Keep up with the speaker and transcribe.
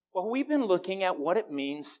Well, we've been looking at what it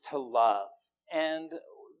means to love. And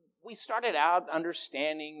we started out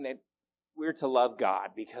understanding that we're to love God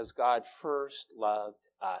because God first loved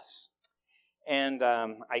us. And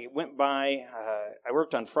I went by, I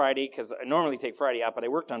worked on Friday because I normally take Friday out, but I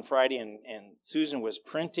worked on Friday and Susan was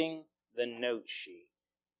printing the note sheet.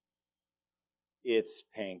 It's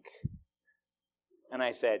pink. And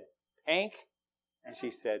I said, pink? And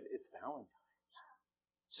she said, it's Valentine's.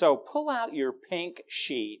 So pull out your pink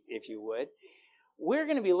sheet, if you would. We're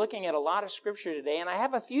going to be looking at a lot of scripture today, and I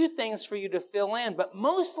have a few things for you to fill in, but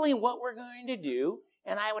mostly what we're going to do,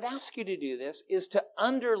 and I would ask you to do this, is to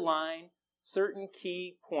underline certain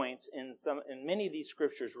key points in many of these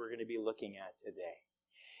scriptures we're going to be looking at today.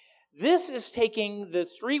 This is taking the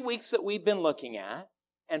 3 weeks that we've been looking at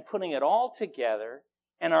and putting it all together,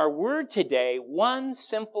 and our word today, one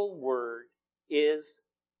simple word, is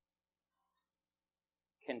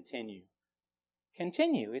continue.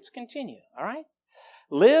 Continue. It's continue. All right?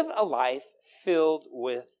 Live a life filled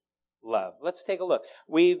with love. Let's take a look.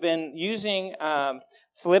 We've been using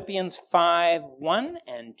Philippians 5:1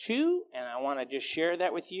 and 2, and I want to just share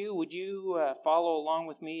that with you. Would you follow along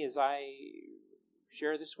with me as I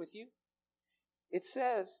share this with you? It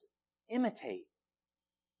says, imitate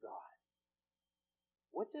God.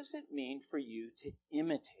 What does it mean for you to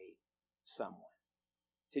imitate someone?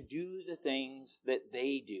 To do the things that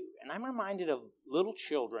they do. And I'm reminded of little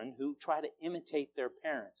children who try to imitate their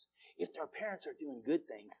parents. If their parents are doing good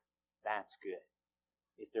things, that's good.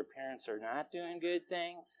 If their parents are not doing good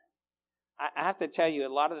things, I have to tell you, a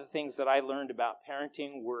lot of the things that I learned about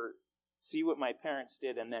parenting were see what my parents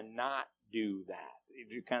did and then not do that.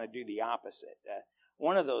 You kind of do the opposite.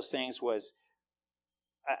 One of those things was,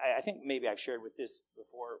 I think maybe I've shared with this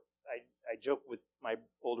before, I joke with my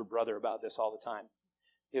older brother about this all the time.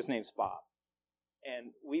 His name's Bob.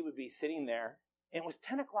 And we would be sitting there, and it was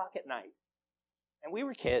 10 o'clock at night. And we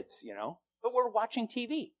were kids, but we're watching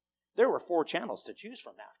TV. There were 4 channels to choose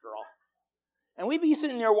from after all. And we'd be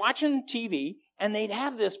sitting there watching TV, and they'd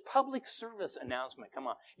have this public service announcement. Come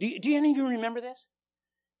on. Do any of you remember this?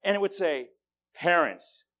 And it would say,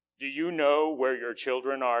 parents, do you know where your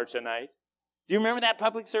children are tonight? Do you remember that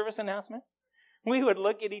public service announcement? We would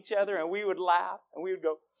look at each other, and we would laugh, and we would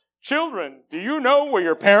go, children, do you know where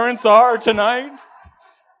your parents are tonight?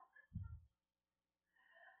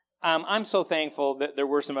 I'm so thankful that there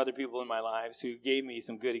were some other people in my lives who gave me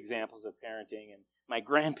some good examples of parenting, and my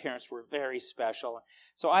grandparents were very special.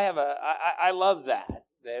 So I love that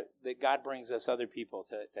God brings us other people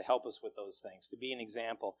to help us with those things, to be an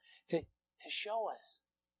example, to show us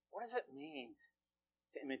what does it mean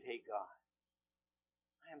to imitate God.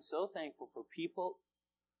 I am so thankful for people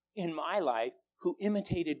in my life who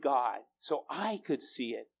imitated God so I could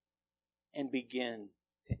see it and begin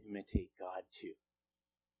to imitate God too.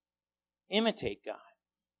 Imitate God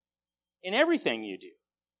in everything you do.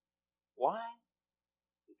 Why?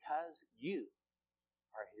 Because you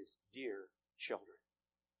are His dear children.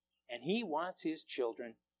 And He wants His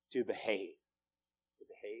children to behave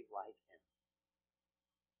like Him.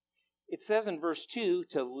 It says in verse 2,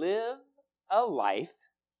 to live a life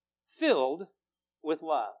filled with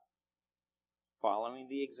love, following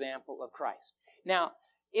the example of Christ. Now,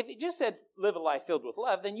 if it just said live a life filled with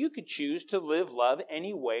love, then you could choose to live love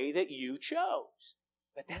any way that you chose.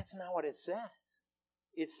 But that's not what it says.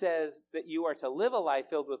 It says that you are to live a life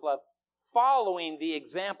filled with love, following the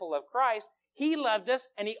example of Christ. He loved us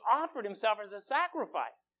and He offered Himself as a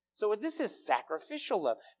sacrifice. So this is sacrificial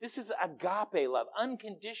love. This is agape love,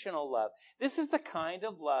 unconditional love. This is the kind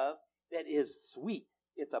of love that is sweet.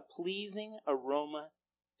 It's a pleasing aroma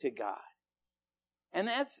to God. And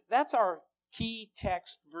that's our key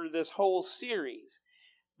text for this whole series.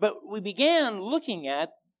 But we began looking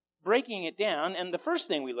at breaking it down, and the first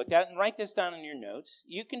thing we looked at, and write this down in your notes,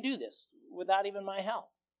 you can do this without even my help.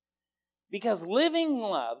 Because living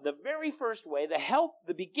love, the very first way, the help,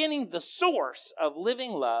 the beginning, the source of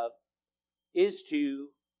living love is to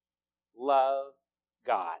love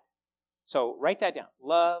God. So write that down.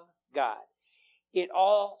 Love God. It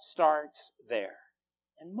all starts there.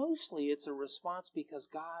 And mostly it's a response because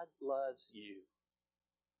God loves you.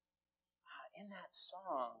 In that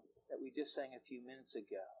song that we just sang a few minutes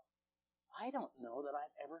ago, I don't know that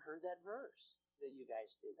I've ever heard that verse that you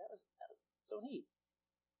guys did. That was so neat.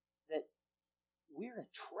 That we're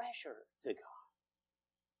a treasure to God.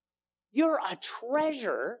 You're a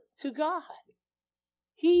treasure to God.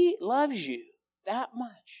 He loves you that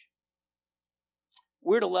much.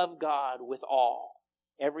 We're to love God with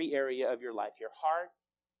every area of your life. Your heart,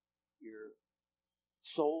 your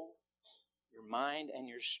soul, your mind, and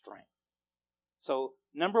your strength. So,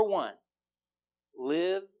 number 1,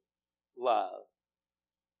 live love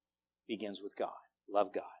begins with God.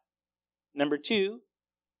 Love God. Number 2,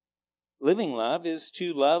 living love is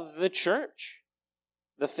to love the church,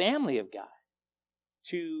 the family of God,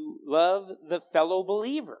 to love the fellow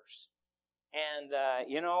believers. And,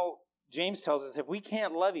 James tells us if we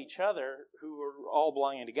can't love each other who are all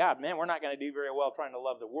belonging to God, man, we're not going to do very well trying to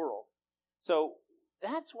love the world. So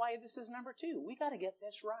that's why this is number 2. We got to get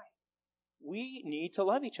this right. We need to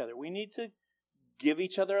love each other. We need to give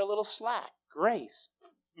each other a little slack, grace,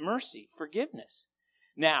 mercy, forgiveness.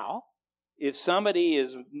 Now, if somebody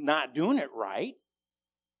is not doing it right,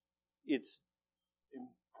 it's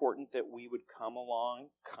important that we would come along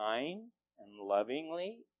kind and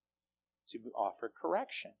lovingly to offer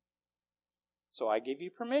correction. So I give you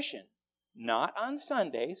permission, not on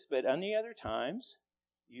Sundays, but on the other times,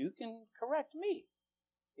 you can correct me.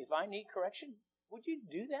 If I need correction, would you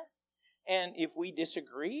do that? And if we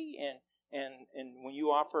disagree, and when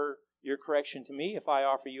you offer your correction to me, if I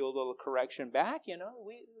offer you a little correction back,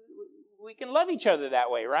 we can love each other that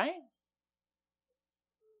way, right?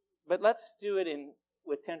 But let's do it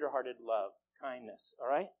with tender-hearted love, kindness, all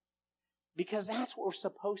right? Because that's what we're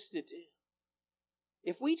supposed to do.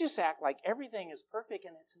 If we just act like everything is perfect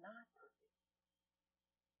and it's not perfect,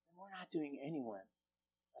 then we're not doing anyone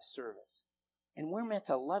a service. And we're meant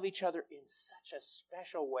to love each other in such a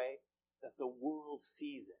special way that the world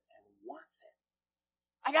sees it and wants it.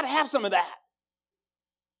 I got to have some of that.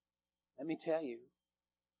 Let me tell you,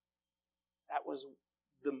 that was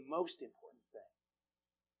the most important thing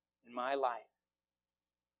in my life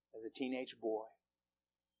as a teenage boy,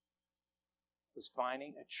 was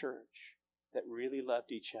finding a church that really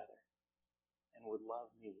loved each other and would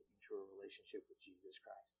love me into a relationship with Jesus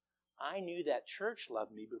Christ. I knew that church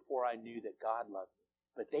loved me before I knew that God loved me.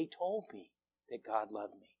 But they told me that God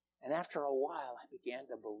loved me. And after a while, I began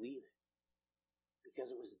to believe it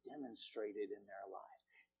because it was demonstrated in their lives.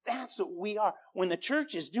 That's what we are. When the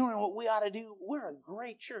church is doing what we ought to do, we're a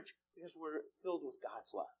great church because we're filled with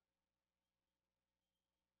God's love.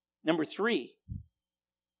 Number 3,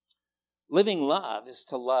 living love is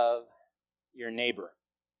to love your neighbor.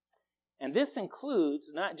 And this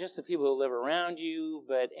includes not just the people who live around you,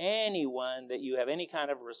 but anyone that you have any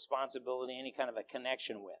kind of responsibility, any kind of a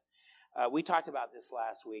connection with. We talked about this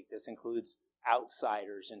last week. This includes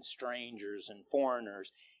outsiders and strangers and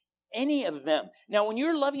foreigners, any of them. Now, when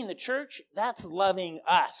you're loving the church, that's loving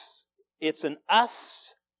us. It's an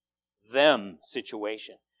us-them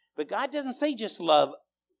situation. But God doesn't say just love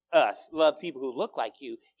us, love people who look like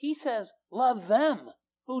you. He says love them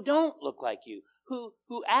who don't look like you, who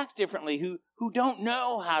act differently, who don't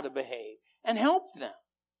know how to behave, and help them.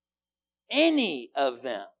 Any of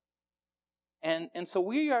them. And so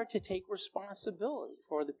we are to take responsibility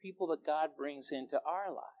for the people that God brings into our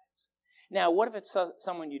lives. Now, what if it's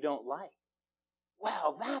someone you don't like?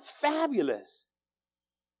 Well, that's fabulous.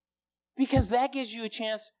 Because that gives you a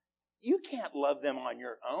chance. You can't love them on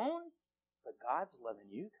your own, but God's loving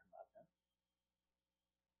you to love them.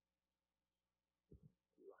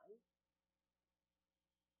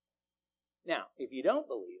 Right? Now, if you don't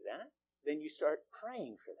believe that, then you start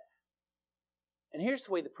praying for that. And here's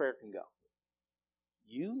the way the prayer can go.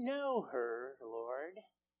 You know her, Lord.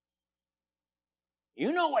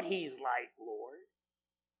 You know what he's like, Lord.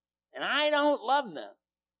 And I don't love them.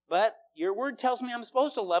 But your word tells me I'm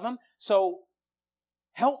supposed to love them, so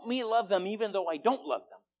help me love them even though I don't love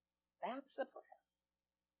them. That's the prayer.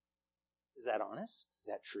 Is that honest? Is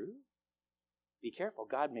that true? Be careful.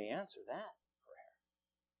 God may answer that prayer,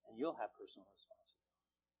 and you'll have personal responsibility.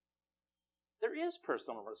 There is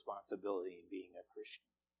personal responsibility in being a Christian.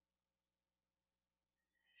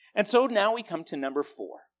 And so now we come to number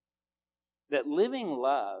 4, that living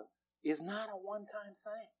love is not a one-time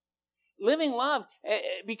thing. Living love,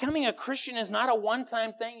 becoming a Christian is not a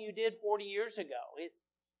one-time thing you did 40 years ago.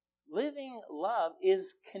 Living love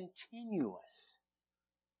is continuous.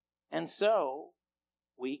 And so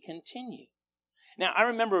we continue. Now, I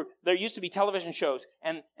remember there used to be television shows,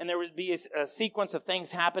 and there would be a sequence of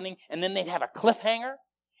things happening, and then they'd have a cliffhanger,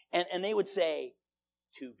 and they would say,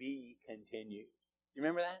 to be continued. You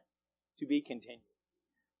remember that? To be continued.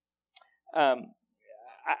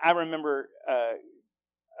 I remember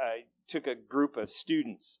I took a group of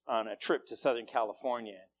students on a trip to Southern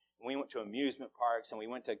California. We went to amusement parks, and we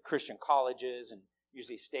went to Christian colleges, and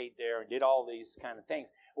usually stayed there and did all these kind of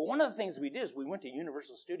things. Well, one of the things we did is we went to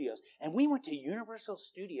Universal Studios, and we went to Universal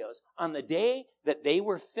Studios on the day that they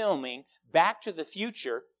were filming Back to the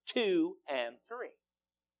Future 2 and 3.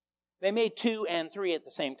 They made 2 and 3 at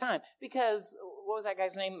the same time because, what was that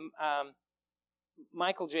guy's name?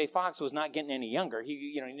 Michael J. Fox was not getting any younger.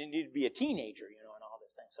 He needed to be a teenager, and all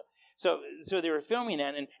this thing. So they were filming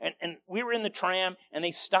that, and we were in the tram, and they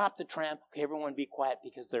stopped the tram. Okay, everyone be quiet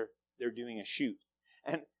because they're doing a shoot.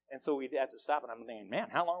 And so we'd have to stop, and I'm thinking, man,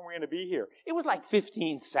 how long are we going to be here? It was like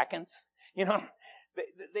 15 seconds. You know,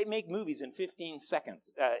 they make movies in 15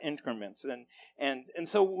 seconds increments. And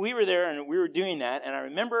so we were there, and we were doing that, and I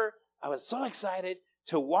remember I was so excited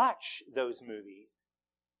to watch those movies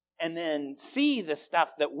and then see the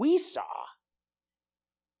stuff that we saw.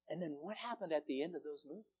 And then what happened at the end of those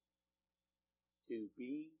movies? To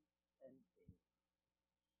be continued.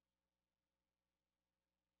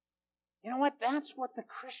 You know what? That's what the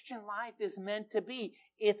Christian life is meant to be.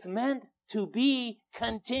 It's meant to be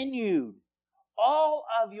continued. All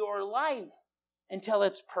of your life until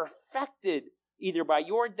it's perfected, either by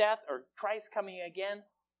your death or Christ coming again,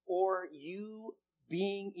 or you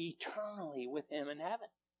being eternally with Him in heaven.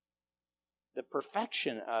 The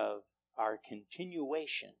perfection of our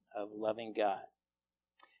continuation of loving God.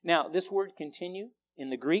 Now, this word continue in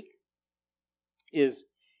the Greek is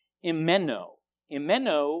imeno.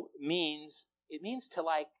 Imeno means to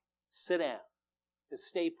like sit down, to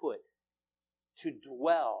stay put, to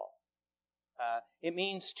dwell. It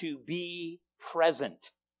means to be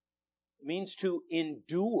present. It means to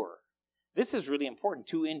endure. This is really important,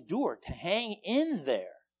 to endure, to hang in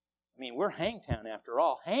there. I mean, we're Hangtown after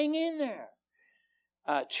all. Hang in there.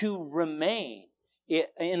 To remain.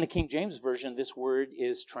 In the King James Version, this word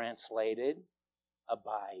is translated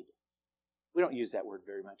abide. We don't use that word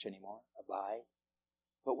very much anymore, abide.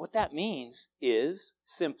 But what that means is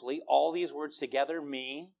simply, all these words together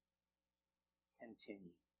mean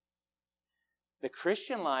continue. The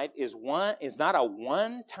Christian life is not a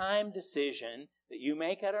one-time decision that you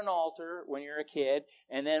make at an altar when you're a kid,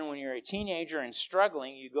 and then when you're a teenager and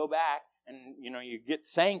struggling, you go back and you get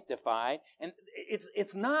sanctified. And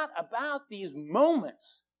it's not about these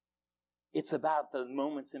moments. It's about the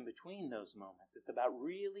moments in between those moments. It's about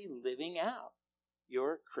really living out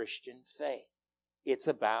your Christian faith. It's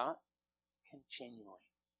about continuing.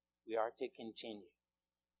 We are to continue.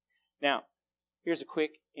 Now, here's a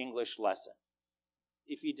quick English lesson.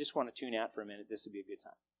 If you just want to tune out for a minute, this would be a good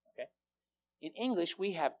time. Okay? In English,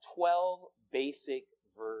 we have 12 basic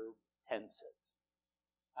verb tenses.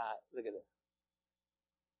 Look at this.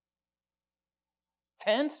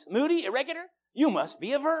 Tense, moody, irregular, you must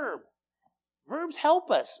be a verb. Verbs help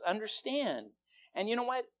us understand. And you know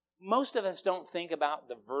what? Most of us don't think about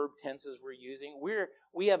the verb tenses we're using.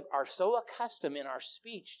 We are so accustomed in our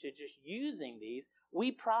speech to just using these,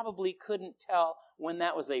 we probably couldn't tell when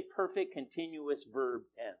that was a perfect continuous verb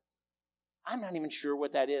tense. I'm not even sure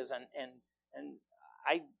what that is, and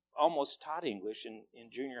I almost taught English in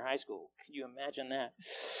junior high school. Can you imagine that?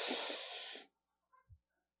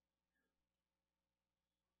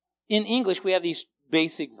 In English, we have these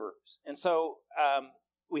basic verbs. And so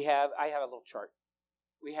I have a little chart.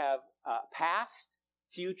 We have past,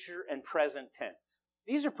 future, and present tense.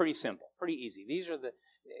 These are pretty simple, pretty easy. These are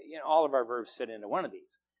all of our verbs fit into one of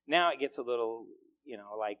these. Now it gets a little,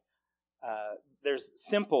 there's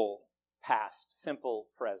simple past, simple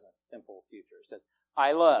present, simple future. It says,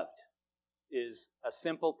 I loved is a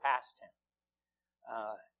simple past tense.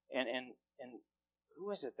 And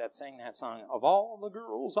who is it that sang that song? Of all the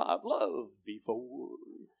girls I've loved before.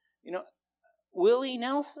 Willie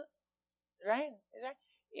Nelson, right?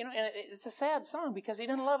 And it's a sad song because he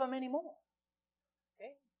didn't love them anymore.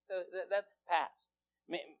 Okay? So that's past.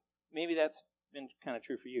 Maybe that's been kind of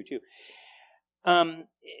true for you too.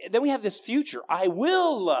 Then we have this future. I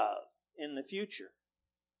will love in the future.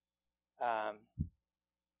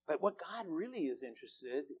 But what God really is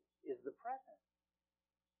interested is the present.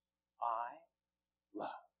 I love.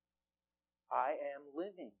 I am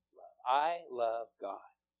living love. I love God.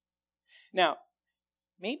 Now,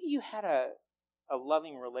 maybe you had a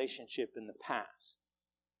loving relationship in the past.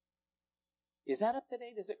 Is that up to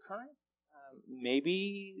date? Is it current?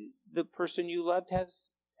 Maybe the person you loved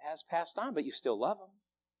has passed on, but you still love them.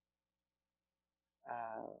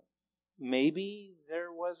 Maybe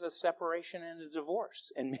there was a separation and a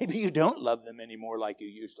divorce, and maybe you don't love them anymore like you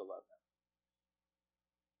used to love them.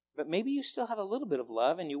 But maybe you still have a little bit of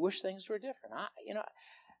love, and you wish things were different.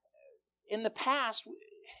 In the past,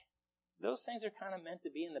 those things are kind of meant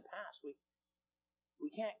to be in the past. We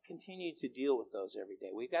can't continue to deal with those every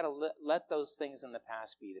day. We've got to let those things in the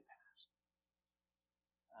past be the past.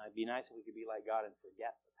 It'd be nice if we could be like God and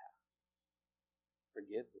forget the past.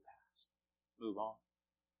 Forgive the past. Move on.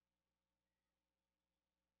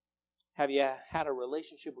 Have you had a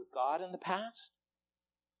relationship with God in the past?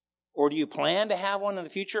 Or do you plan to have one in the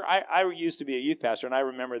future? I used to be a youth pastor, and I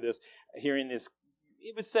remember hearing this.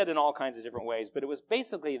 It was said in all kinds of different ways, but it was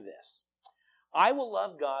basically this. I will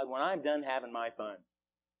love God when I'm done having my fun.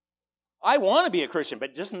 I want to be a Christian,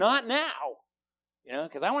 but just not now.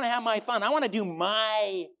 Because I want to have my fun. I want to do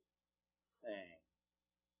my thing,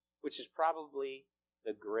 which is probably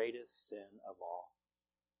the greatest sin of all.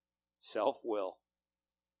 Self-will.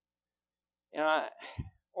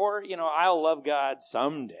 I'll love God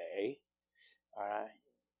someday. All right.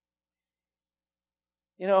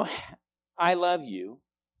 I love you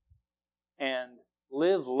and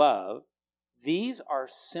live love. These are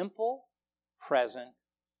simple present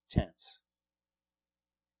tense.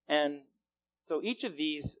 And so each of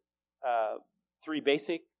these three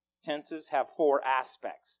basic tenses have four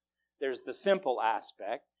aspects. There's the simple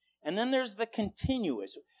aspect, and then there's the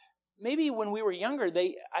continuous. Maybe when we were younger,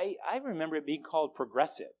 I remember it being called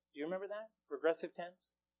progressive. Do you remember that? Progressive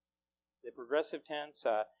tense? The progressive tense,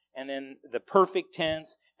 and then the perfect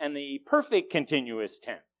tense, and the perfect continuous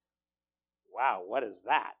tense. Wow, what is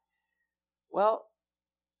that? Well,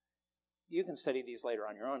 you can study these later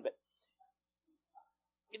on your own, but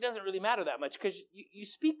it doesn't really matter that much because you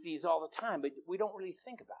speak these all the time, but we don't really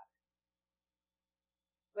think about it.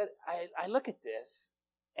 But I look at this,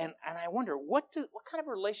 and I wonder, what kind of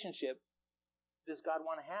relationship does God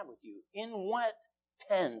want to have with you? In what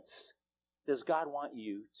tense does God want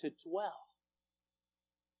you to dwell?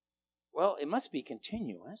 Well, it must be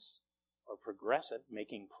continuous or progressive,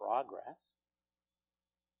 making progress.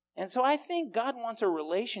 And so I think God wants a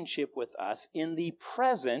relationship with us in the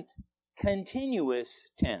present continuous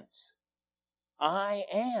tense. I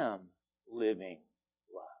am living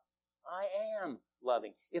love. I am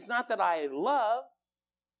loving. It's not that I love,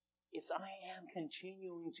 it's I am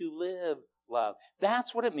continuing to live love.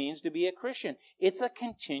 That's what it means to be a Christian. It's a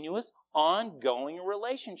continuous, ongoing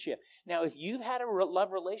relationship. Now, if you've had a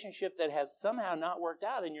love relationship that has somehow not worked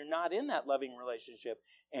out and you're not in that loving relationship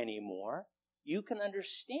anymore, you can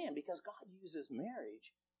understand because God uses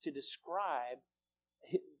marriage to describe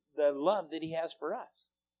the love that He has for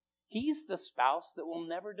us. He's the spouse that will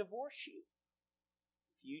never divorce you.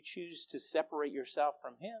 If you choose to separate yourself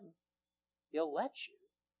from Him, He'll let you,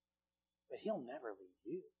 but He'll never leave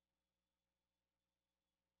you.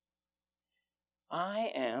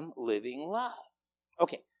 I am living love.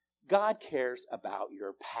 Okay, God cares about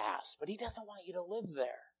your past, but He doesn't want you to live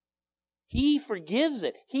there. He forgives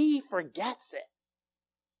it. He forgets it.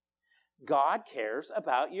 God cares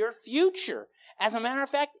about your future. As a matter of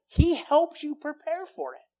fact, He helps you prepare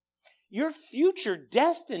for it. Your future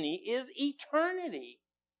destiny is eternity,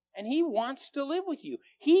 and He wants to live with you.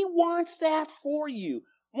 He wants that for you.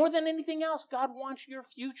 More than anything else, God wants your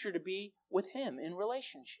future to be with Him in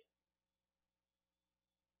relationship.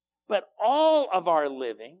 But all of our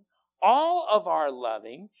living, all of our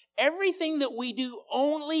loving, everything that we do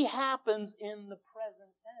only happens in the present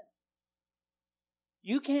tense.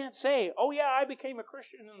 You can't say, oh yeah, I became a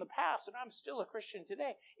Christian in the past and I'm still a Christian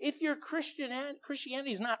today. If your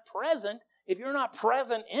Christianity is not present, if you're not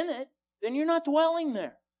present in it, then you're not dwelling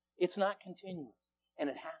there. It's not continuous, and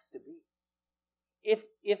it has to be. If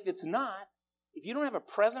it's not, if you don't have a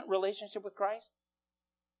present relationship with Christ,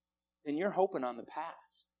 then you're hoping on the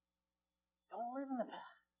past. Don't live in the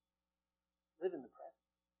past. Live in the present.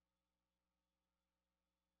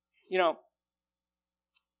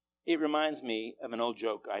 It reminds me of an old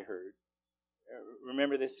joke I heard.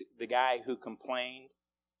 Remember this? The guy who complained,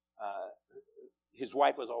 his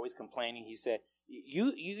wife was always complaining. He said,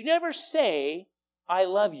 you never say, I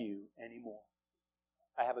love you anymore.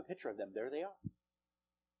 I have a picture of them. There they are.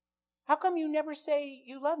 How come you never say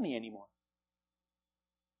you love me anymore?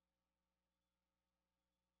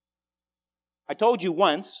 I told you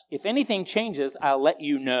once, if anything changes, I'll let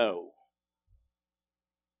you know.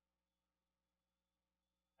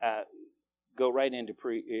 Go right into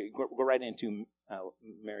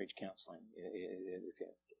marriage counseling.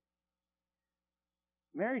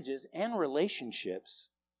 Marriages and relationships,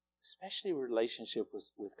 especially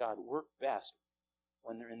relationships with God, work best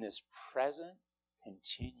when they're in this present,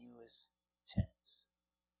 continuous tense.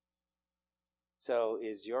 So,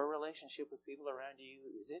 is your relationship with people around you,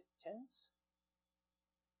 is it tense?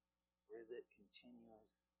 Or is it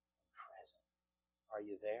continuous and present? Are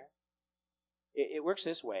you there? It works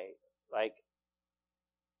this way. Like,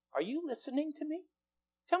 are you listening to me?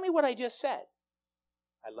 Tell me what I just said.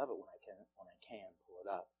 I love it when I can pull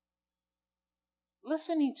it up.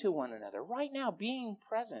 Listening to one another right now, being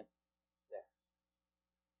present there.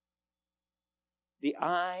 The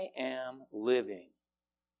I am living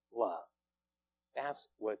love. That's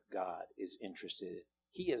what God is interested in.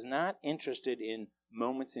 He is not interested in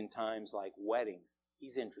moments in times like weddings.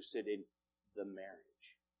 He's interested in the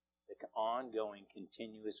marriage, the ongoing,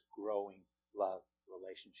 continuous, growing love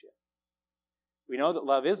relationship. We know that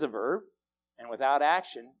love is a verb, and without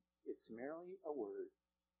action, it's merely a word.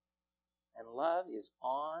 And love is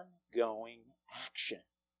ongoing action.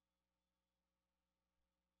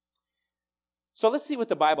 So let's see what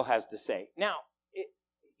the Bible has to say. Now,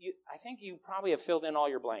 I think you probably have filled in all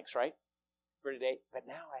your blanks, right, for today? But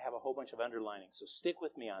now I have a whole bunch of underlining, so stick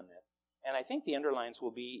with me on this. And I think the underlines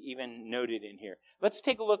will be even noted in here. Let's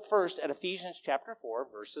take a look first at Ephesians chapter 4,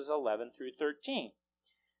 verses 11 through 13.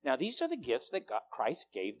 Now, these are the gifts that Christ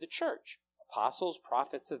gave the church: apostles,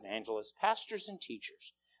 prophets, evangelists, pastors, and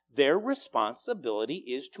teachers. Their responsibility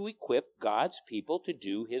is to equip God's people to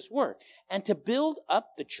do His work and to build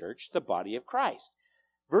up the church, the body of Christ.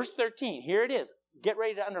 Verse 13, here it is. Get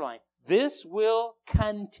ready to underline. This will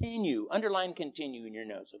continue. Underline continue in your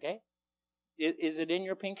notes, okay? Is it in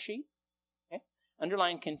your pink sheet? Okay.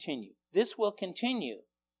 Underline continue. This will continue.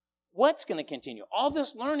 What's going to continue? All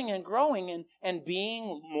this learning and growing and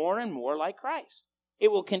being more and more like Christ.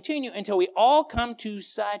 It will continue until we all come to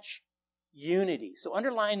such unity. So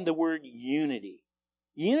underline the word unity.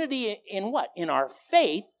 Unity in what? In our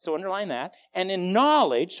faith, so underline that, and in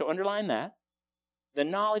knowledge, so underline that. The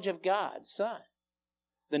knowledge of God's Son.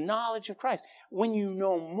 The knowledge of Christ. When you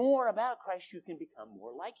know more about Christ, you can become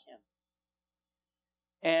more like Him.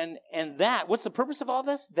 And that, what's the purpose of all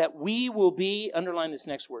this? That we will be, underline this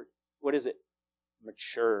next word. What is it?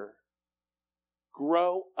 Mature.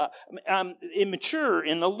 Grow up. Immature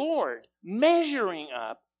in the Lord. Measuring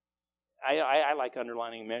up. I like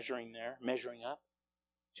underlining measuring there. Measuring up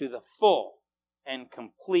to the full and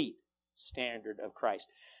complete standard of Christ.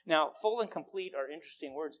 Now, full and complete are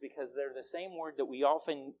interesting words because they're the same word that we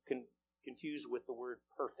often confuse with the word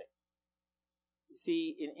perfect. You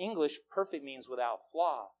see, in English, perfect means without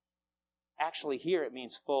flaw. Actually, here it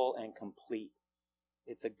means full and complete.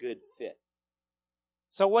 It's a good fit.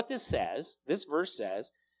 So what this verse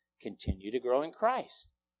says, continue to grow in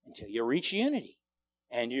Christ until you reach unity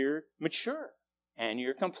and you're mature and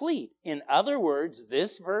you're complete. In other words,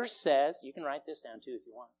 this verse says, you can write this down too if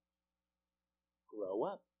you want, grow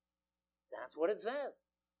up. That's what it says.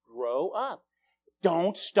 Grow up.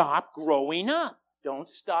 Don't stop growing up. Don't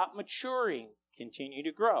stop maturing. Continue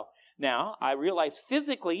to grow. Now, I realize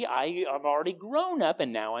physically I have already grown up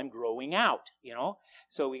and now I'm growing out,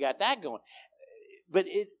 So we got that going. But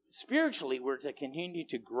spiritually, we're to continue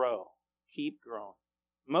to grow. Keep growing.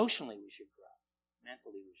 Emotionally, we should grow.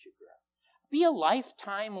 Mentally, we should grow. Be a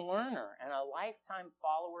lifetime learner and a lifetime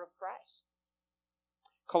follower of Christ.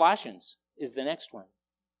 Colossians is the next one.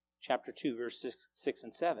 Chapter 2, verse 6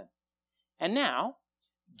 and 7. And now,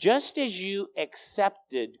 just as you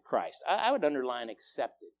accepted Christ. I would underline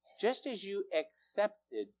accepted. Just as you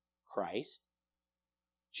accepted Christ,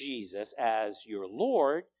 Jesus, as your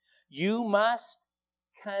Lord, you must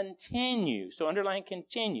continue. So underline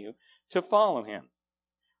continue to follow Him.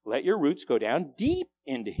 Let your roots go down deep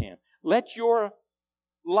into Him. Let your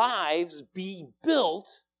lives be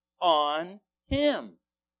built on Him.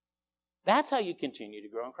 That's how you continue to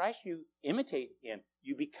grow in Christ. You imitate Him.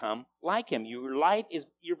 You become like Him.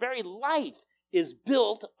 Your very life is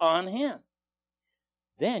built on Him.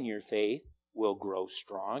 Then your faith will grow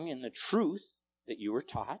strong in the truth that you were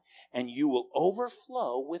taught, and you will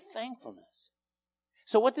overflow with thankfulness.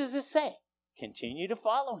 So what does this say? Continue to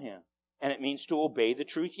follow Him. And it means to obey the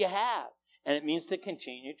truth you have. And it means to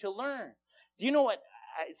continue to learn. Do you know what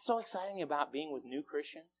is so exciting about being with new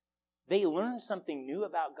Christians? They learn something new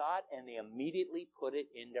about God and they immediately put it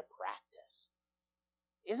into practice.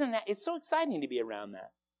 Isn't that? It's so exciting to be around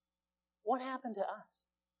that. What happened to us?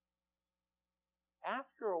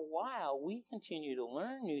 After a while, we continue to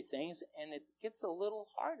learn new things and it gets a little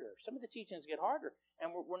harder. Some of the teachings get harder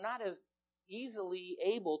and we're not as easily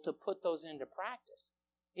able to put those into practice.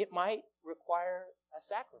 It might require a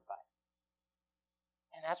sacrifice.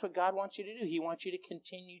 And that's what God wants you to do. He wants you to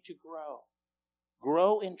continue to grow.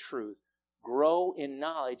 Grow in truth. Grow in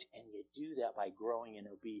knowledge. And you do that by growing in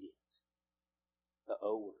obedience. The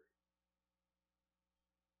O word.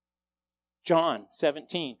 John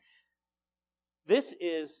 17. This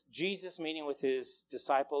is Jesus meeting with His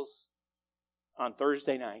disciples on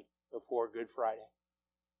Thursday night before Good Friday.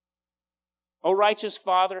 Oh, righteous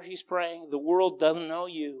Father, He's praying, the world doesn't know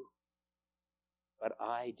You, but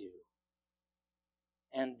I do.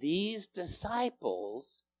 And these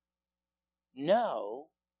disciples know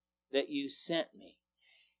that You sent Me.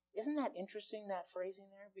 Isn't that interesting, that phrasing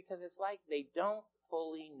there? Because it's like they don't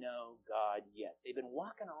fully know God yet. They've been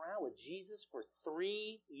walking around with Jesus for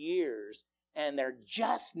 3 years, and they're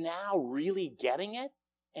just now really getting it,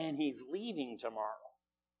 and He's leaving tomorrow.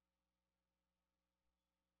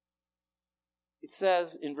 It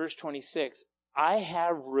says in verse 26, I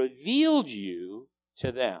have revealed you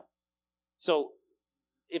to them. So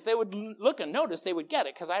if they would look and notice, they would get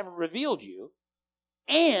it, because I have revealed you.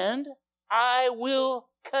 And I will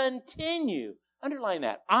continue. Underline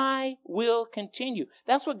that. I will continue.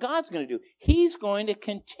 That's what God's going to do. He's going to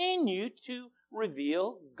continue to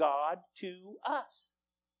reveal God to us.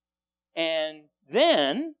 And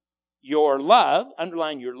then your love,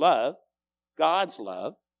 underline your love, God's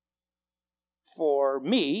love, for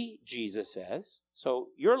me, Jesus says. So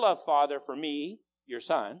your love, Father, for me, your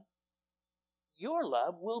Son, your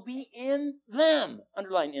love will be in them.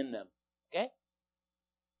 Underline in them. Okay?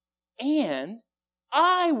 And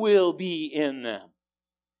I will be in them.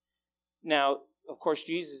 Now, of course,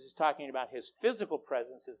 Jesus is talking about his physical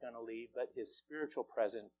presence is going to leave, but his spiritual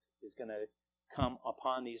presence is going to come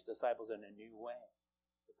upon these disciples in a new way.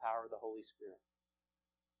 The power of the Holy Spirit.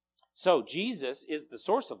 So Jesus is the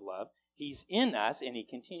source of love. He's in us, and he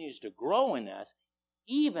continues to grow in us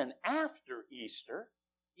even after Easter,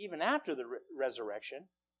 even after the resurrection,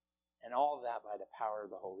 and all of that by the power of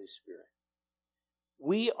the Holy Spirit.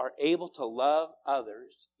 We are able to love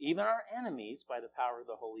others, even our enemies, by the power of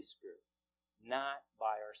the Holy Spirit, not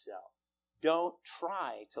by ourselves. Don't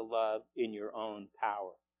try to love in your own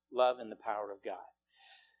power. Love in the power of God.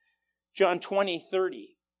 John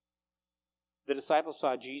 20:30. The disciples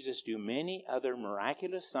saw Jesus do many other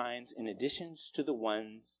miraculous signs in addition to the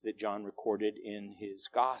ones that John recorded in his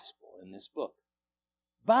gospel, in this book.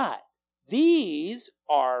 But these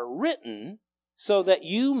are written so that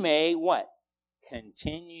you may what?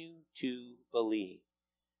 Continue to believe.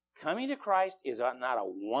 Coming to Christ is not a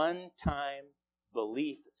one-time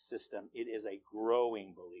belief system. It is a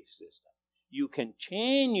growing belief system. You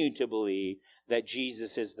continue to believe that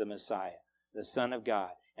Jesus is the Messiah, the Son of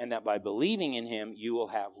God, and that by believing in him, you will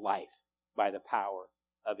have life by the power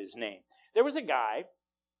of his name. There was a guy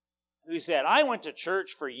who said, I went to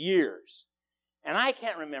church for years, and I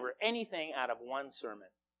can't remember anything out of one sermon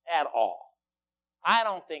at all. I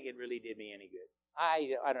don't think it really did me any good. I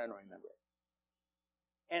don't remember it.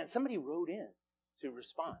 And somebody wrote in to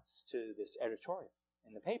response to this editorial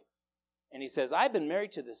in the paper. And he says, I've been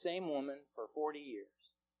married to the same woman for 40 years.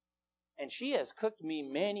 And she has cooked me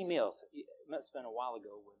many meals. It must have been a while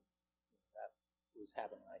ago when that was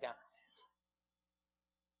happening like that.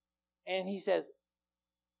 And he says,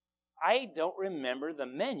 I don't remember the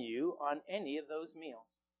menu on any of those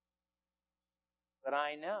meals. But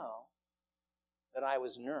I know that I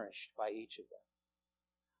was nourished by each of them.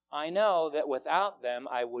 I know that without them,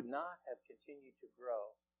 I would not have continued to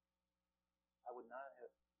grow. I would not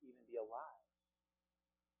have even be alive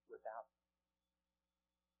without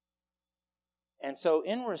them. And so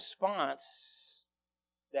in response,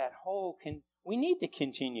 we need to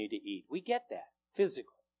continue to eat. We get that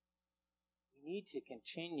physically. We need to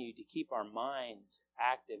continue to keep our minds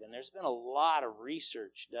active. And there's been a lot of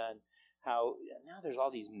research done how now there's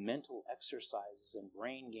all these mental exercises and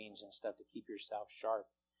brain games and stuff to keep yourself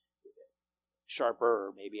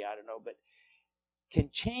sharper, maybe, I don't know, but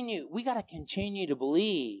we got to continue to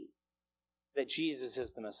believe that Jesus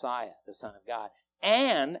is the Messiah, the Son of God,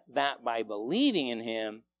 and that by believing in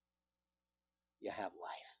him, you have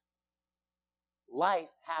life. Life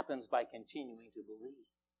happens by continuing to believe.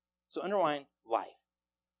 So underline life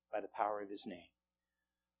by the power of his name.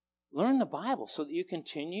 Learn the Bible so that you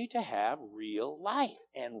continue to have real life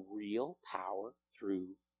and real power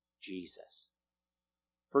through Jesus.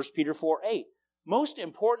 1 Peter 4:8. Most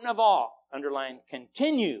important of all, underline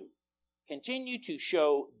continue. Continue to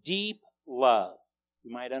show deep love.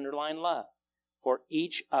 You might underline love for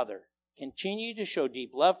each other. Continue to show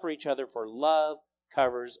deep love for each other, for love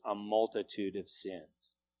covers a multitude of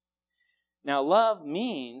sins. Now, love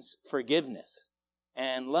means forgiveness.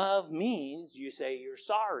 And love means you say you're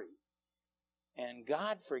sorry. And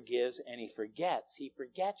God forgives and he forgets. He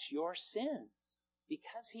forgets your sins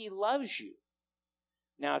because he loves you.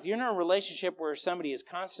 Now, if you're in a relationship where somebody is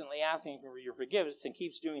constantly asking for your forgiveness and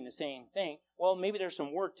keeps doing the same thing, well, maybe there's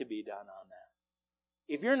some work to be done on that.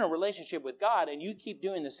 If you're in a relationship with God and you keep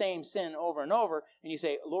doing the same sin over and over, and you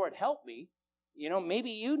say, Lord, help me,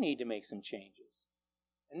 maybe you need to make some changes.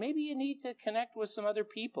 And maybe you need to connect with some other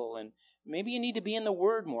people, and maybe you need to be in the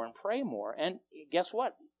Word more and pray more. And guess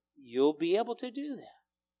what? You'll be able to do that.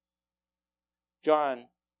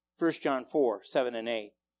 1 John 4:7 and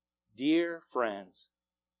 8. Dear friends,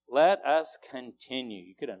 let us continue,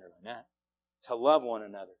 you could underline that, to love one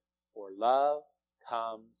another, for love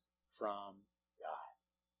comes from God.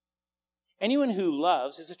 Anyone who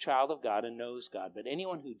loves is a child of God and knows God, but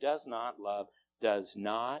anyone who does not love does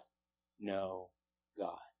not know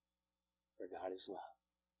God, for God is love.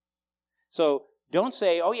 So Don't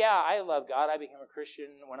say, oh yeah, I love God. I became a Christian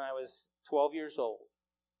when I was 12 years old.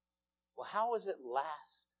 Well, how was it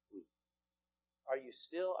last week? Are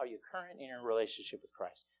you current in your relationship with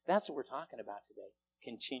Christ? That's what we're talking about today.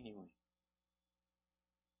 Continuing.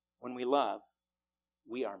 When we love,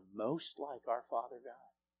 we are most like our Father God.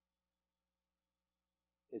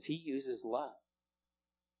 Because He uses love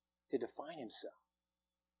to define Himself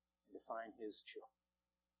and define His children.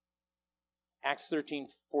 Acts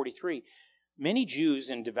 13:43. Many Jews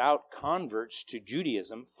and devout converts to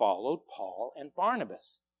Judaism followed Paul and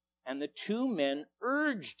Barnabas. And the two men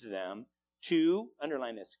urged them to,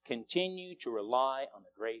 underline this, continue to rely on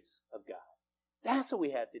the grace of God. That's what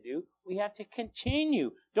we have to do. We have to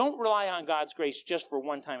continue. Don't rely on God's grace just for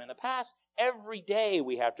one time in the past. Every day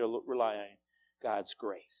we have to rely on God's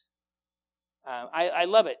grace. I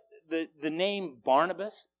love it. The name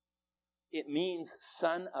Barnabas, it means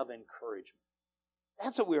son of encouragement.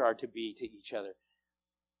 That's what we are to be to each other.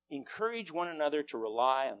 Encourage one another to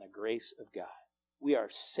rely on the grace of God. We are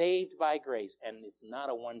saved by grace, and it's not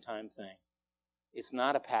a one-time thing. It's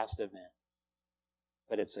not a past event,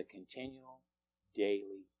 but it's a continual,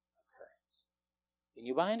 daily occurrence. Can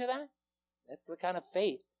you buy into that? That's the kind of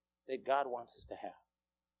faith that God wants us to have.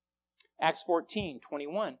 Acts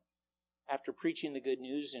 14:21. After preaching the good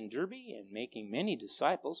news in Derbe and making many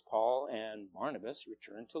disciples, Paul and Barnabas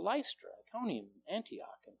returned to Lystra, Iconium,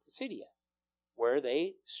 Antioch, and Pisidia, where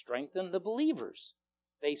they strengthened the believers.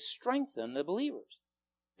 They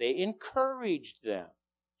encouraged them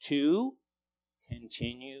to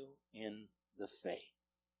continue in the faith.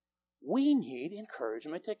 We need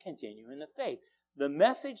encouragement to continue in the faith. The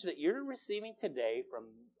message that you're receiving today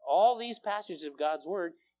from all these passages of God's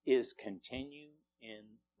Word is continue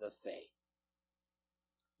in the faith.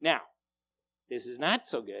 Now, this is not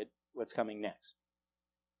so good, what's coming next.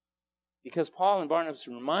 Because Paul and Barnabas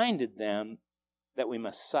reminded them that we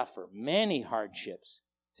must suffer many hardships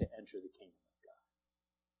to enter the kingdom of God.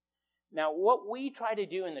 Now, what we try to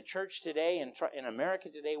do in the church today and in America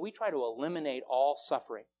today, we try to eliminate all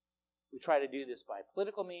suffering. We try to do this by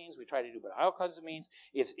political means. We try to do it by all kinds of means.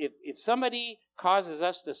 If somebody causes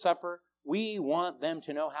us to suffer, we want them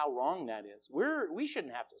to know how wrong that is. We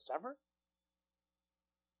shouldn't have to suffer.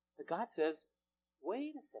 But God says,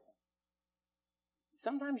 wait a second.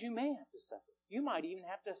 Sometimes you may have to suffer. You might even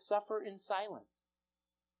have to suffer in silence.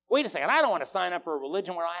 Wait a second, I don't want to sign up for a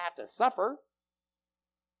religion where I have to suffer.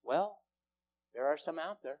 Well, there are some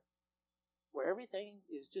out there where everything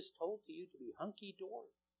is just told to you to be hunky-dory.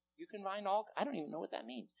 You can find I don't even know what that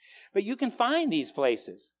means. But you can find these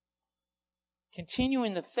places. Continue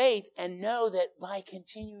in the faith and know that by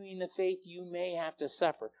continuing the faith, you may have to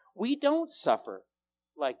suffer. We don't suffer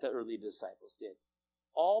like the early disciples did.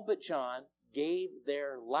 All but John gave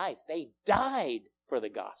their life. They died for the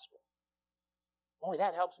gospel. Boy,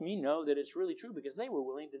 that helps me know that it's really true because they were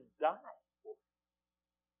willing to die.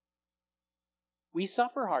 We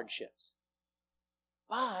suffer hardships.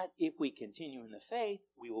 But if we continue in the faith,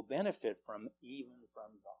 we will benefit from the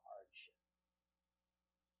hardships.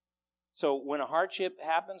 So when a hardship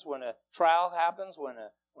happens, when a trial happens, when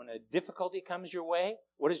a difficulty comes your way,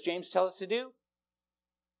 what does James tell us to do?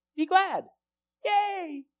 Be glad.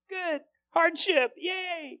 Yay! Good. Hardship.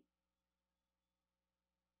 Yay!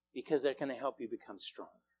 Because they're going to help you become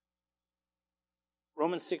stronger.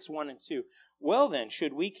 Romans 6:1-2. Well then,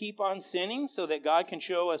 should we keep on sinning so that God can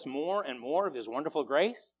show us more and more of His wonderful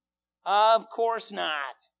grace? Of course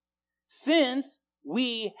not. Since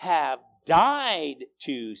we have died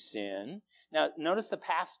to sin. Now, notice the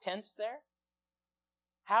past tense there.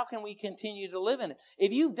 How can we continue to live in it?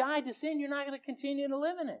 If you've died to sin, you're not going to continue to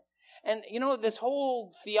live in it. And, this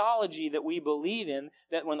whole theology that we believe in,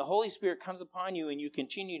 that when the Holy Spirit comes upon you and you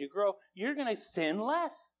continue to grow, you're going to sin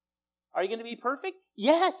less. Are you going to be perfect?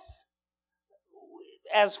 Yes.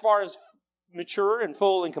 As far as mature and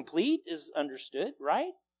full and complete is understood,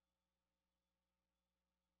 right?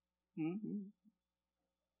 Mm-hmm.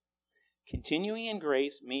 Continuing in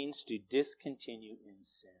grace means to discontinue in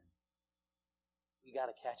sin. You got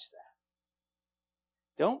to catch that.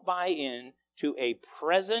 Don't buy in to a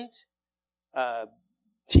present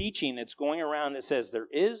teaching that's going around that says there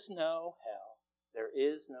is no hell, there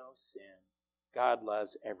is no sin. God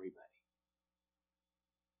loves everybody.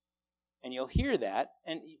 And you'll hear that,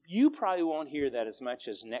 and you probably won't hear that as much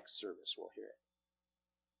as next service will hear it.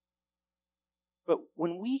 But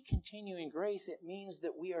when we continue in grace, it means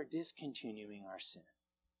that we are discontinuing our sin.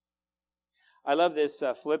 I love this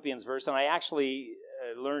Philippians verse, and I actually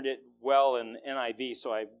learned it well in NIV,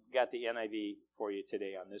 so I got the NIV for you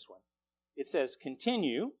today on this one. It says,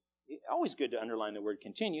 continue. Always good to underline the word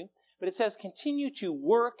continue. But it says continue to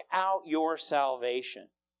work out your salvation.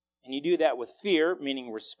 And you do that with fear,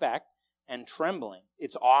 meaning respect, and trembling.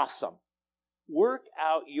 It's awesome. Work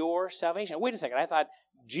out your salvation. Wait a second. I thought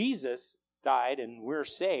Jesus died and we're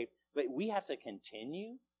saved, but we have to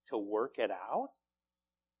continue to work it out?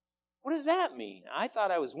 What does that mean? I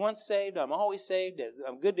thought I was once saved. I'm always saved.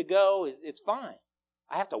 I'm good to go. It's fine.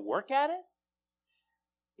 I have to work at it?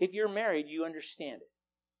 If you're married, you understand it.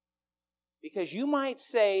 Because you might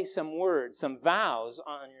say some words, some vows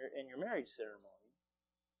in your marriage ceremony.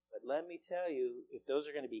 But let me tell you, if those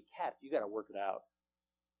are going to be kept, you got to work it out.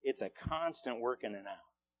 It's a constant working it out.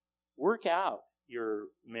 Work out your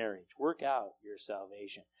marriage. Work out your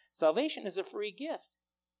salvation. Salvation is a free gift.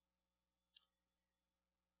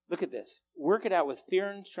 Look at this. Work it out with fear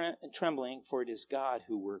and trembling, for it is God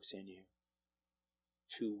who works in you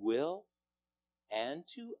to will and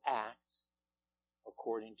to act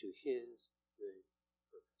according to His good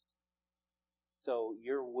purpose. So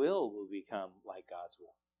your will become like God's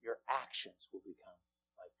will. Your actions will become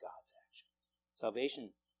like God's actions. Salvation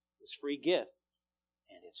is free gift,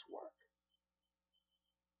 and it's work.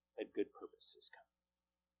 But good purpose is coming.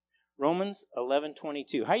 Romans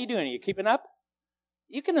 11:22. How you doing? Are you keeping up?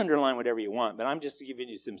 You can underline whatever you want, but I'm just giving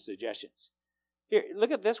you some suggestions. Here,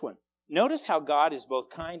 look at this one. Notice how God is both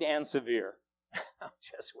kind and severe.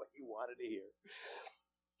 Just what you wanted to hear.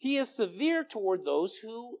 He is severe toward those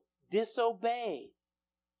who disobey,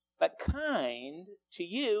 but kind to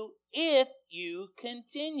you if you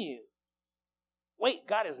continue. Wait,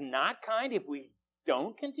 God is not kind if we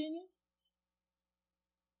don't continue?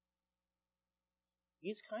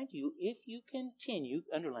 He's kind to you if you continue,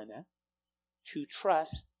 underline that, to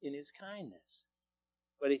trust in His kindness.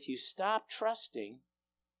 But if you stop trusting,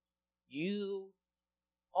 you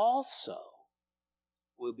also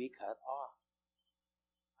will be cut off.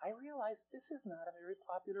 I realize this is not a very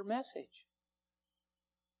popular message.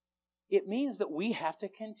 It means that we have to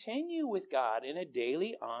continue with God in a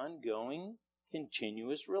daily, ongoing,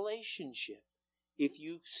 continuous relationship. If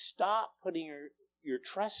you stop putting your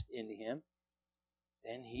trust into Him,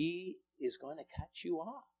 then He is going to cut you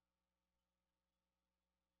off.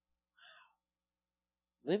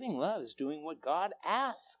 Wow. Living love is doing what God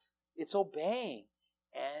asks. It's obeying.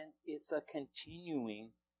 And it's a continuing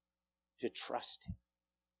to trust Him.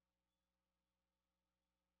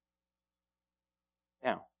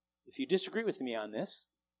 Now, if you disagree with me on this,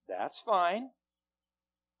 that's fine.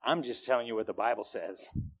 I'm just telling you what the Bible says.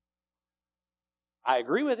 I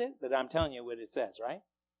agree with it, but I'm telling you what it says, right?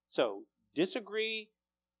 So, disagree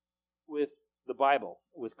with the Bible,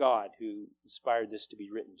 with God, who inspired this to be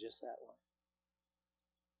written just that way.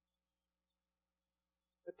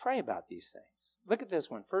 But pray about these things. Look at this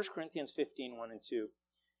one, 1 Corinthians 15, 1 and 2.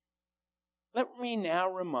 Let me now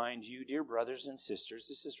remind you, dear brothers and sisters,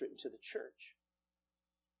 this is written to the church.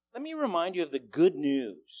 Let me remind you of the good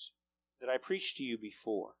news that I preached to you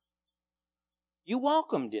before. You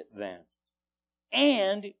welcomed it then,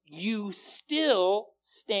 and you still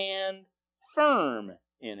stand firm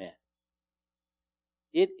in it.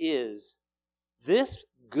 It is this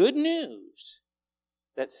good news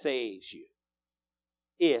that saves you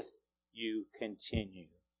if you continue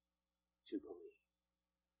to believe.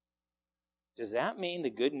 Does that mean the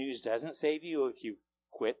good news doesn't save you if you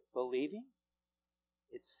quit believing?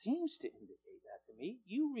 It seems to indicate that to me.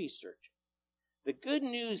 You research it. The good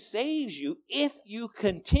news saves you if you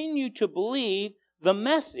continue to believe the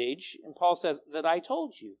message, and Paul says, that I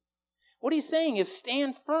told you. What he's saying is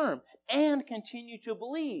stand firm and continue to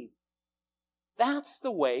believe. That's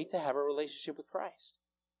the way to have a relationship with Christ.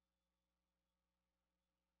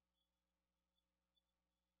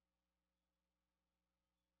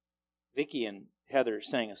 Vicki and Heather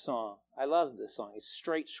sang a song. I love this song. It's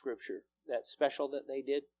straight scripture. That special that they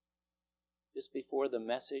did just before the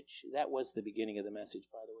message, that was the beginning of the message,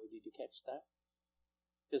 by the way. Did you catch that?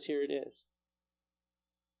 Because here it is.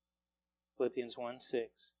 Philippians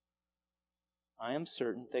 1:6. I am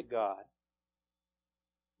certain that God,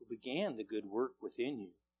 who began the good work within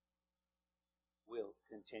you, will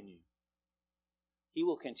continue. He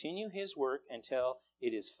will continue His work until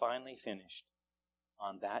it is finally finished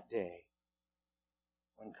on that day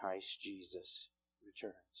when Christ Jesus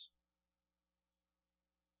returns.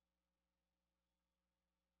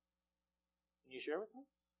 Can you share with me?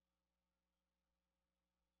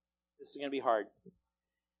 This is going to be hard.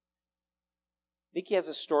 Vicki has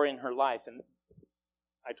a story in her life, and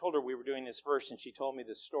I told her we were doing this verse, and she told me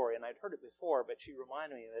this story, and I'd heard it before, but she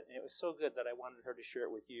reminded me of it, and it was so good that I wanted her to share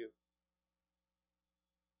it with you.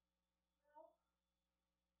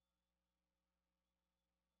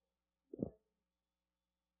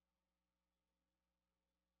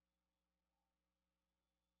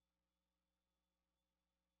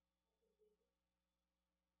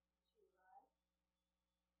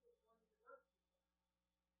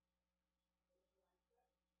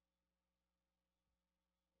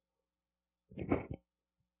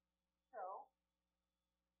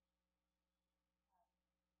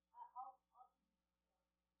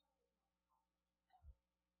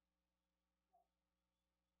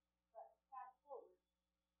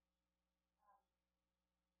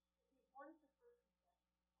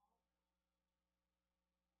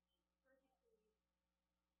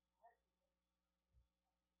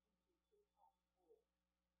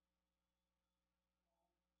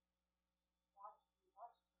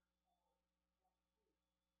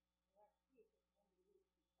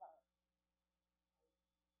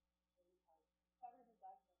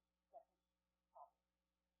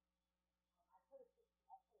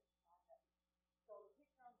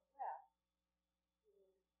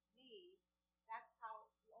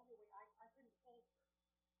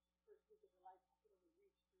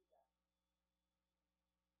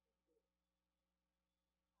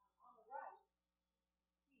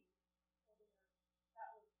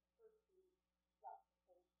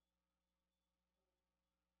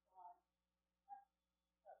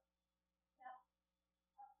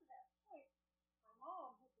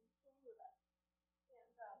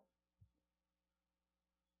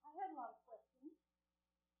 I had a lot of questions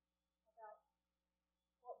about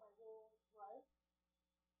what my role was.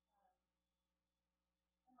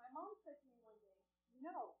 And my mom said to me one day, he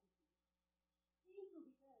who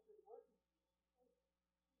began a good work in you will be faithful.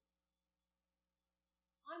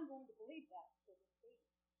 I'm going to believe that for this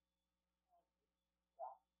baby. And I said,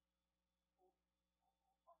 well,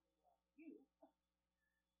 I'll find it out for you.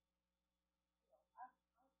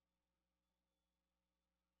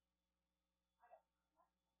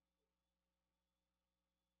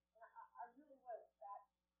 I really was that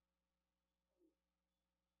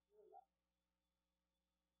really was.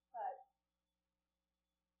 But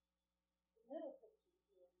the middle picture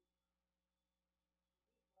is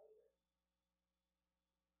a week later.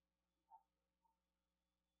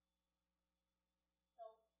 So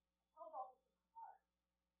I held all this in my heart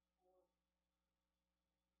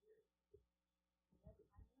for years. And I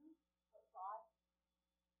knew what God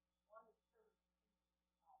wanted her to do in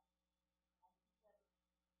his life. And he never told me.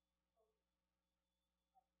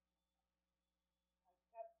 I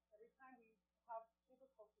kept, every time we have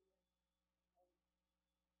difficulty in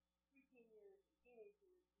preteen years and teenage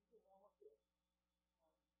years, even when we're kids,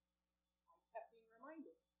 I kept being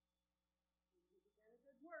reminded, you began a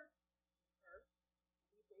good work in her,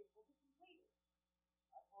 and be faithful to complete it.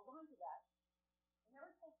 I hold on to that. I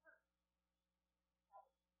never told her. That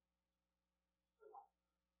was her life.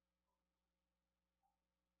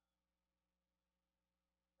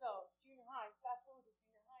 So, junior high, fast forward to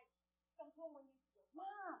junior high, comes home one day, she goes,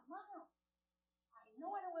 Mom, I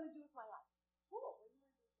know I don't want to do with my life. Cool, what do you want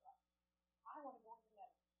to do with your life? I want to go into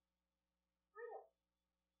medicine. Really?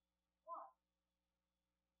 Why?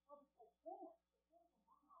 Well, because then the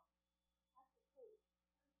mom has to take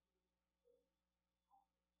surgery, baby, has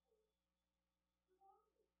to take 2 hours.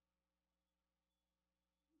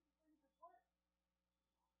 You can bring good work.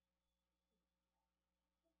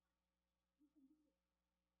 You can do it.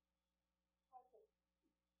 So I said,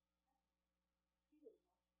 she didn't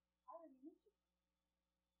know. I already knew she was.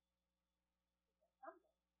 She said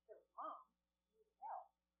something. She said, Mom, you need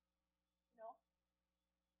help. You know?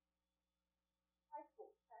 High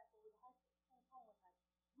school, fast forward to high school. Comes home one night.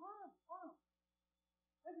 Mom,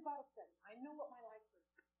 where's the Bible study? I know what my life is.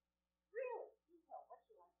 Really? You tell. What's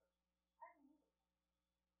your life is? I don't know.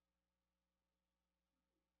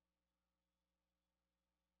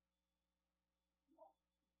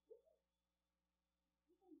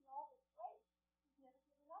 You can do all this way. You've never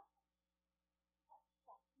given up. That's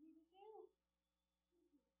stuff for me to do.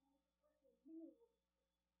 You can do the work in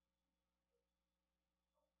me.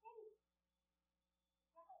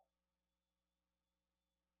 Okay.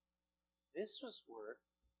 This was work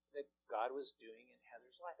that God was doing in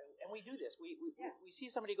Heather's life. And we do this. We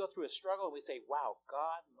see somebody go through a struggle and we say, wow,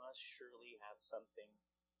 God must surely have something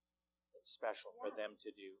special for them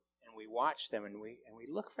to do. And we watch them and we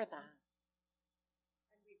look for that.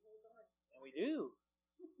 And we hold on. And we do.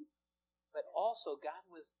 But also God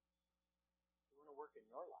was doing a work in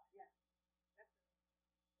your life. Yeah.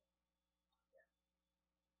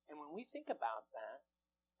 And when we think about that,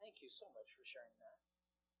 thank you so much for sharing that.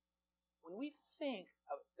 When we think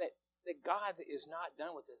of that God is not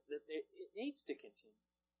done with this, that it needs to continue.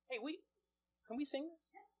 Hey, can we sing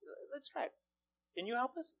this? Let's try it. Can you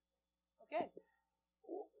help us? Okay.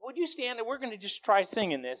 Would you stand and we're going to just try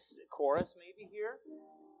singing this chorus maybe here.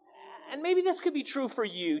 And maybe this could be true for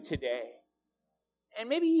you today. And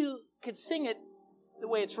maybe you could sing it the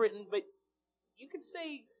way it's written, but you could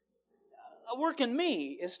say, a work in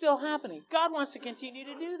me is still happening. God wants to continue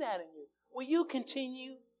to do that in you. Will you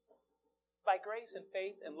continue by grace and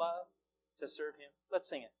faith and love to serve Him? Let's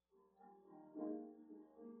sing it.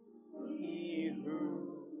 He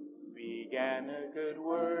who began a good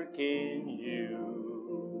work in you,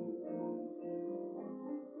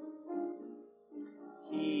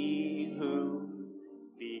 He who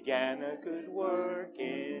began a good work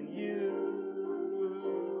in you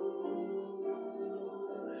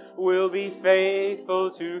will be faithful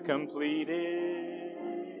to complete it.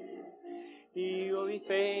 He will be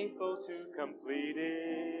faithful to complete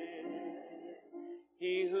it.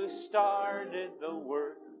 He who started the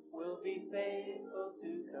work will be faithful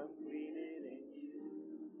to complete it in you.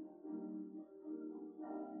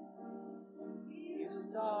 He who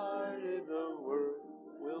started the work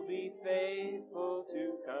will be faithful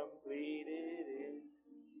to complete it in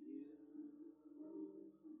you.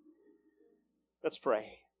 Let's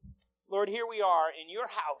pray. Lord, here we are in your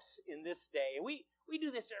house in this day. We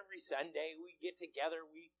do this every Sunday. We get together,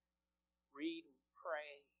 we read, we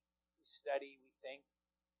pray, we study, we think.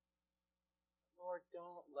 Lord,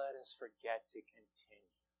 don't let us forget to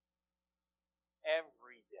continue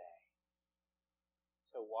every day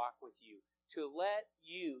to walk with you, to let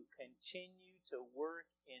you continue to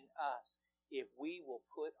work in us if we will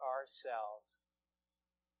put ourselves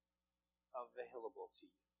available to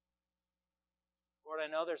you. Lord,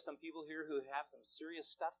 I know there's some people here who have some serious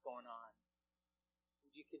stuff going on.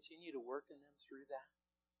 Would you continue to work in them through that?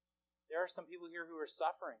 There are some people here who are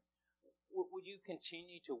suffering. Would you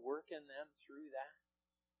continue to work in them through that?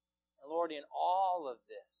 And Lord, in all of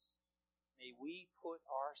this, may we put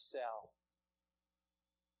ourselves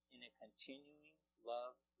in a continuing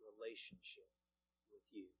love relationship with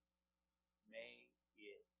you. May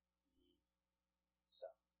it be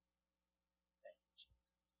so.